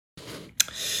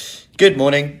Good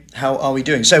morning. How are we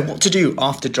doing? So what to do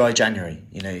after dry January?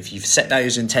 You know, if you've set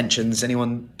those intentions,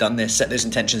 anyone done this, set those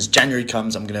intentions, January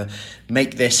comes, I'm going to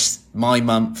make this my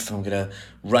month. I'm going to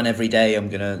run every day. I'm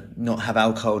going to not have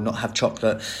alcohol, not have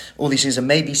chocolate, all these things. And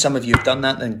maybe some of you have done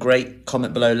that, then great.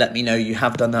 Comment below. Let me know you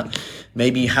have done that.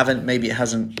 Maybe you haven't. Maybe it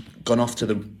hasn't gone off to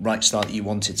the right start that you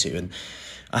wanted to. And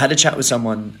I had a chat with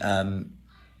someone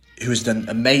who has done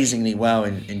amazingly well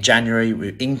in January.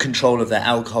 We're in control of their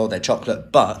alcohol, their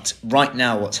chocolate. But right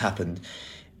now what's happened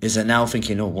is they're now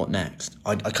thinking, what next?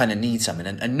 I kind of need something.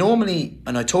 And normally,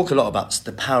 and I talk a lot about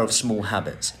the power of small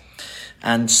habits.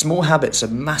 And small habits are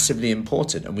massively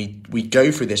important. And we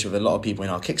go through this with a lot of people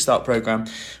in our Kickstart program,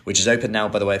 which is open now,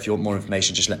 by the way. If you want more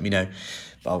information, just let me know.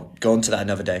 But I'll go on to that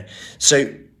another day.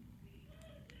 So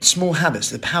small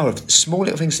habits, the power of small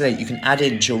little things today you can add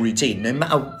into your routine, no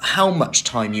matter how much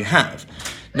time you have.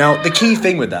 Now, the key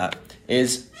thing with that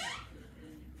is,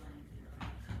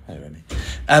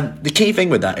 the key thing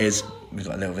with that is, we've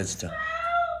got a little visitor,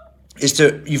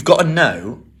 you've got to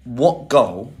know what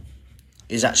goal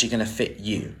is actually going to fit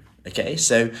you. Okay,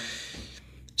 so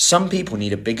some people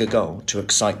need a bigger goal to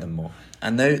excite them more,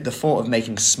 and the thought of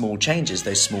making small changes,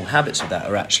 those small habits of that,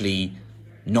 are actually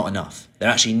not enough. They're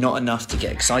actually not enough to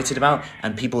get excited about,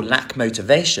 and people lack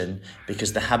motivation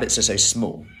because the habits are so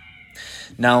small.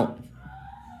 Now,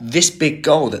 this big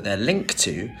goal that they're linked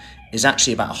to is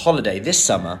actually about a holiday this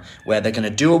summer where they're going to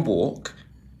do a walk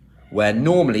where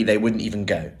normally they wouldn't even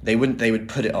go. They would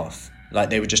put it off.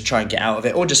 Like, they would just try and get out of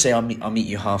it, or just say, I'll meet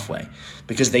you halfway,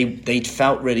 because they'd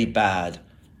felt really bad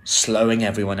slowing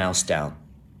everyone else down.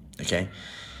 Okay?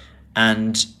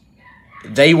 And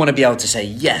they want to be able to say,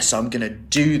 yes, I'm going to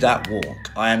do that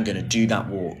walk. I am going to do that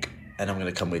walk, and I'm going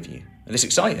to come with you. And it's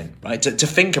exciting, right? To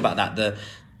think about that,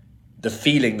 the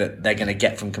feeling that they're going to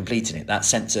get from completing it, that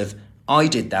sense of, I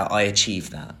did that, I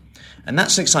achieved that. And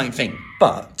that's an exciting thing.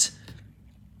 But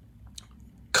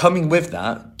coming with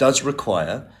that does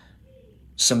require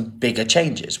some bigger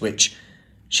changes, which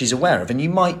she's aware of.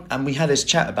 And we had this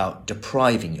chat about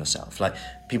depriving yourself. Like,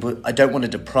 people, I don't want to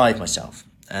deprive myself.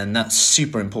 And that's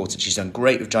super important. She's done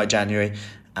great with dry January,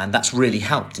 and that's really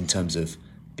helped in terms of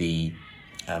the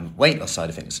weight loss side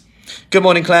of things. Good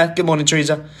morning, Claire. Good morning,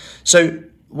 Teresa. So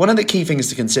one of the key things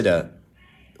to consider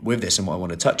with this, and what I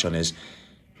want to touch on, is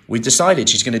we've decided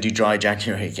she's going to do dry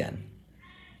January again,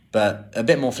 but a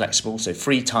bit more flexible. So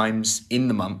 3 times in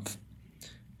the month,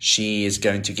 she is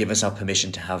going to give us our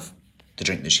permission to have the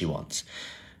drink that she wants.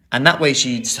 And that way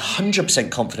she's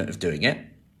 100% confident of doing it.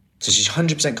 So she's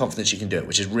 100% confident she can do it,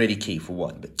 which is really key for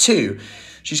one. But 2,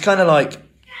 she's kind of like,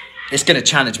 it's going to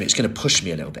challenge me. It's going to push me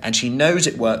a little bit. And she knows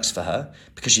it works for her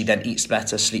because she then eats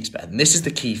better, sleeps better. And this is the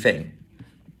key thing.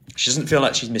 She doesn't feel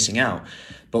like she's missing out.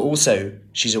 But also,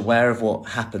 she's aware of what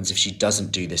happens if she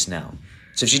doesn't do this now.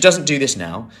 So if she doesn't do this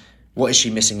now, what is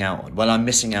she missing out on? Well, I'm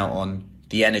missing out on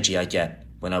the energy I get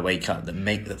when I wake up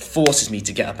that forces me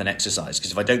to get up and exercise.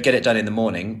 Because if I don't get it done in the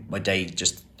morning, my day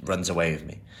just runs away with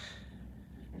me.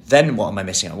 Then what am I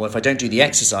missing out? Well, if I don't do the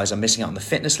exercise, I'm missing out on the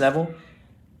fitness level,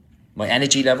 my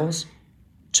energy levels,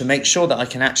 to make sure that I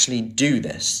can actually do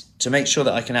this, to make sure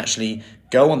that I can actually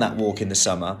go on that walk in the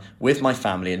summer with my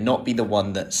family and not be the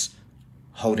one that's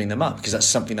holding them up, because that's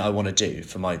something that I want to do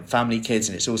for my family, kids,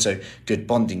 and it's also good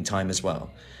bonding time as well.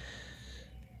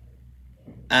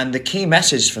 And the key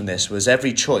message from this was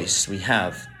every choice we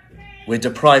have, we're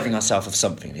depriving ourselves of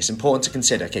something. It's important to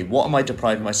consider, okay, what am I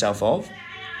depriving myself of?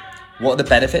 What are the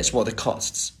benefits? What are the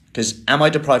costs? Because am I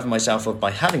depriving myself of by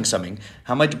having something?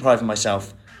 How am I depriving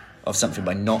myself of something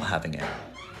by not having it?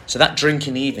 So that drink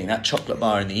in the evening, that chocolate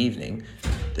bar in the evening,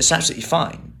 that's absolutely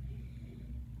fine.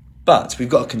 But we've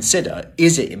got to consider,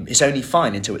 it's only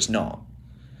fine until it's not.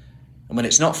 And when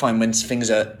it's not fine, when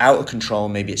things are out of control,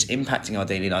 maybe it's impacting our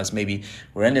daily lives, maybe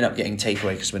we're ending up getting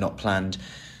takeaway because we're not planned,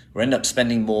 we end up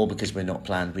spending more because we're not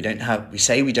planned. We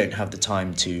say we don't have the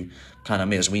time to plan our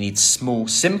meals. We need small,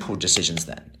 simple decisions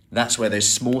then. That's where those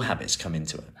small habits come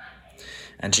into it.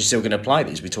 And she's still going to apply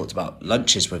these. We talked about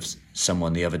lunches with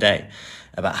someone the other day,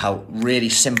 about how really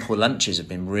simple lunches have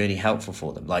been really helpful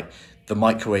for them. Like the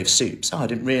microwave soups. I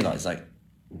didn't realise that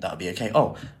would be okay.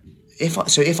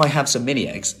 If I have some mini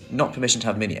eggs, not permission to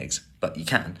have mini eggs, but you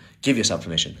can, give yourself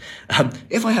permission.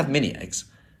 If I have mini eggs,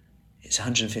 it's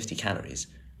 150 calories.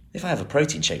 If I have a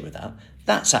protein shake with that,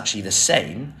 that's actually the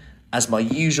same as my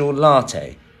usual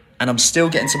latte. And I'm still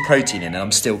getting some protein in and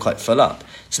I'm still quite full up.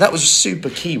 So that was super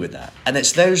key with that. And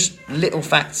it's those little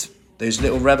facts, those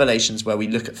little revelations where we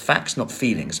look at facts, not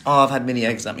feelings. I've had mini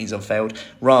eggs, that means I've failed.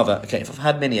 Rather, okay, if I've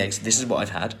had mini eggs, this is what I've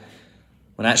had.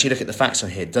 When I actually look at the facts on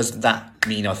here, does that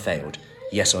mean I've failed?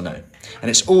 yes or no. And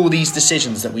it's all these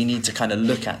decisions that we need to kind of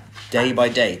look at day by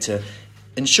day to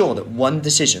ensure that one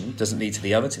decision doesn't lead to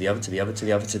the other, to the other, to the other, to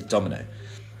the other, to the domino.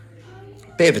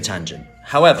 Bit of a tangent.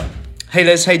 However, hey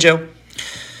Liz, hey Jill,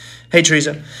 hey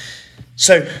Teresa.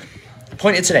 So,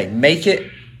 pointed today, make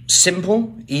it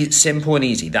simple and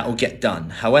easy. That will get done.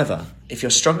 However, if you're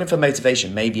struggling for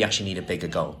motivation, maybe you actually need a bigger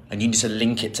goal and you need to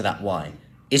link it to that why.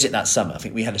 Is it that summer? I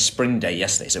think we had a spring day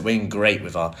yesterday, so we're in great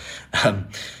with our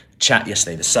chat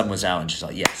yesterday. The sun was out and she's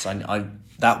like, yes, I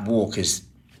that walk is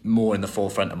more in the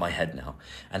forefront of my head now.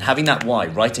 And having that why,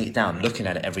 writing it down, looking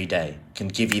at it every day can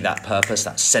give you that purpose,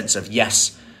 that sense of,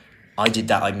 yes, I did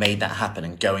that, I made that happen,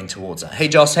 and going towards that. Hey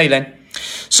Joss, hey Len.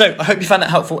 So I hope you found that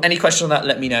helpful. Any questions on that,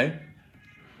 let me know.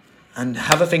 And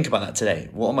have a think about that today.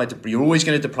 You're always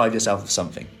going to deprive yourself of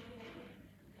something.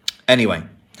 Anyway,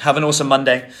 have an awesome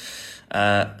Monday.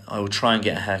 I will try and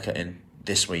get a haircut in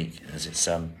this week as it's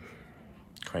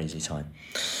crazy time.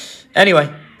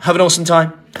 Anyway, have an awesome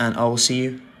time and I will see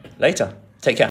you later. Take care.